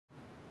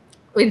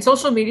In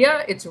social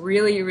media, it's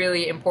really,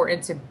 really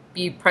important to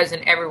be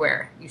present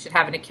everywhere. You should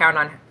have an account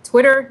on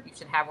Twitter. You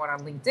should have one on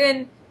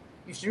LinkedIn.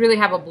 You should really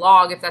have a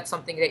blog if that's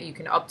something that you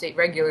can update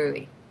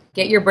regularly.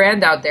 Get your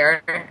brand out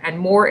there, and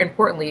more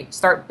importantly,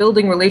 start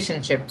building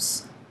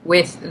relationships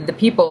with the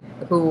people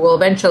who will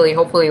eventually,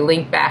 hopefully,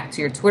 link back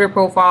to your Twitter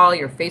profile,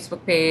 your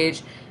Facebook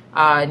page,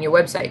 and your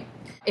website.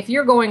 If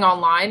you're going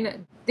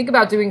online, think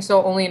about doing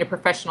so only in a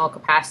professional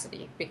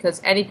capacity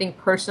because anything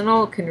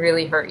personal can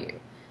really hurt you.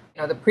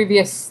 You know, the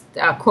previous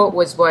quote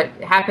was, "What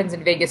happens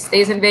in Vegas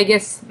stays in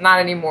Vegas." Not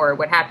anymore.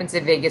 What happens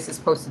in Vegas is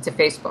posted to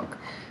Facebook.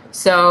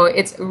 So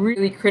it's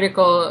really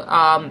critical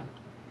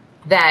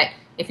that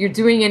if you're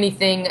doing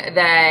anything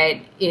that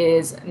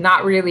is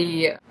not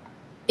really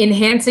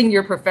enhancing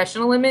your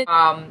professional image,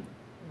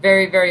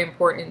 very, very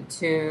important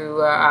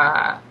to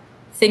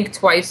think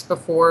twice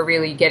before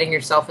really getting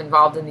yourself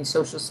involved in these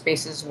social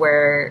spaces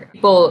where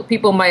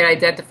people might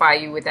identify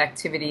you with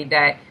activity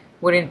that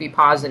wouldn't be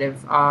positive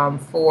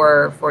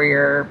for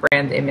your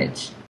brand image.